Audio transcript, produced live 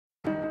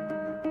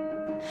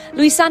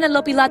Luisana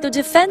Lopilato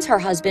defends her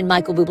husband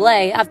Michael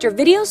Bublé after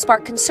videos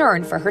spark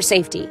concern for her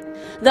safety.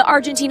 The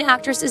Argentine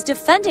actress is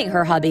defending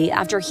her hubby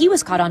after he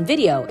was caught on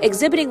video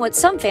exhibiting what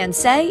some fans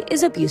say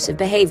is abusive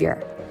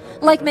behavior.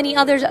 Like many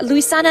others,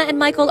 Luisana and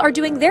Michael are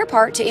doing their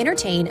part to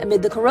entertain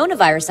amid the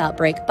coronavirus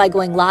outbreak by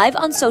going live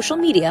on social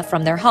media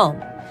from their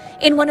home.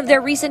 In one of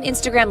their recent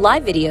Instagram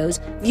live videos,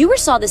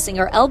 viewers saw the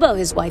singer elbow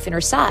his wife in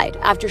her side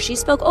after she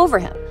spoke over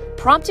him,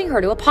 prompting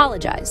her to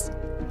apologize.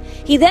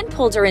 He then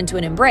pulled her into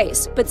an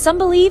embrace, but some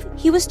believe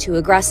he was too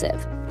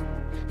aggressive.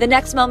 The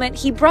next moment,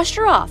 he brushed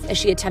her off as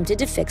she attempted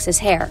to fix his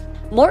hair.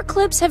 More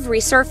clips have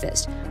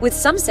resurfaced, with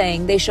some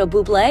saying they show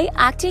Bublé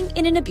acting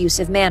in an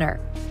abusive manner.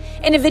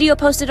 In a video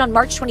posted on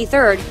March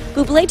 23rd,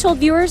 Bublé told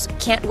viewers,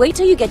 "Can't wait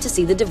till you get to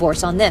see the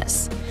divorce on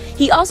this."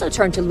 He also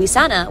turned to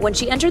Luisana when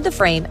she entered the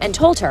frame and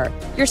told her,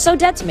 "You're so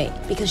dead to me,"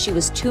 because she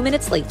was 2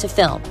 minutes late to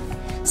film.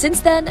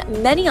 Since then,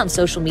 many on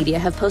social media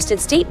have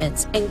posted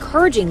statements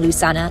encouraging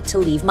Luisana to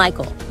leave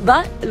Michael.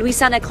 But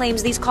Luisana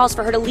claims these calls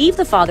for her to leave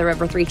the father of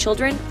her 3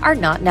 children are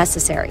not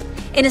necessary.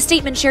 In a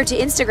statement shared to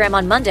Instagram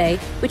on Monday,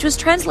 which was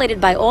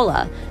translated by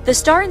Ola, the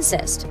star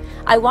insists,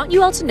 "I want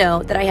you all to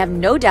know that I have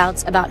no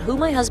doubts about who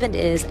my husband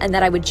is and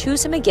that I would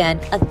choose him again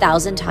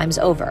 1,000 times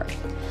over."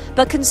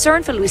 But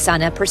concern for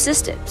Luisana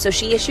persisted, so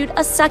she issued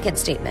a second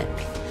statement.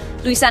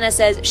 Luisana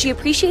says she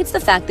appreciates the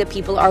fact that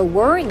people are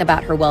worrying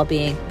about her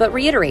well-being, but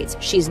reiterates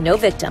she's no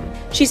victim.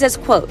 She says,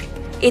 quote,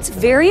 "It's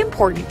very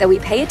important that we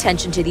pay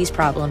attention to these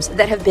problems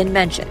that have been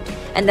mentioned,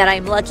 and that I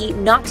am lucky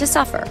not to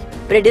suffer,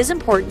 but it is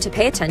important to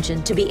pay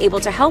attention to be able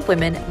to help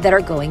women that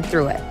are going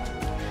through it."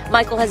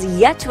 Michael has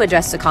yet to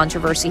address the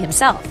controversy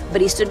himself,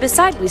 but he stood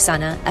beside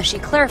Luisana as she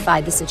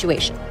clarified the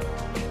situation.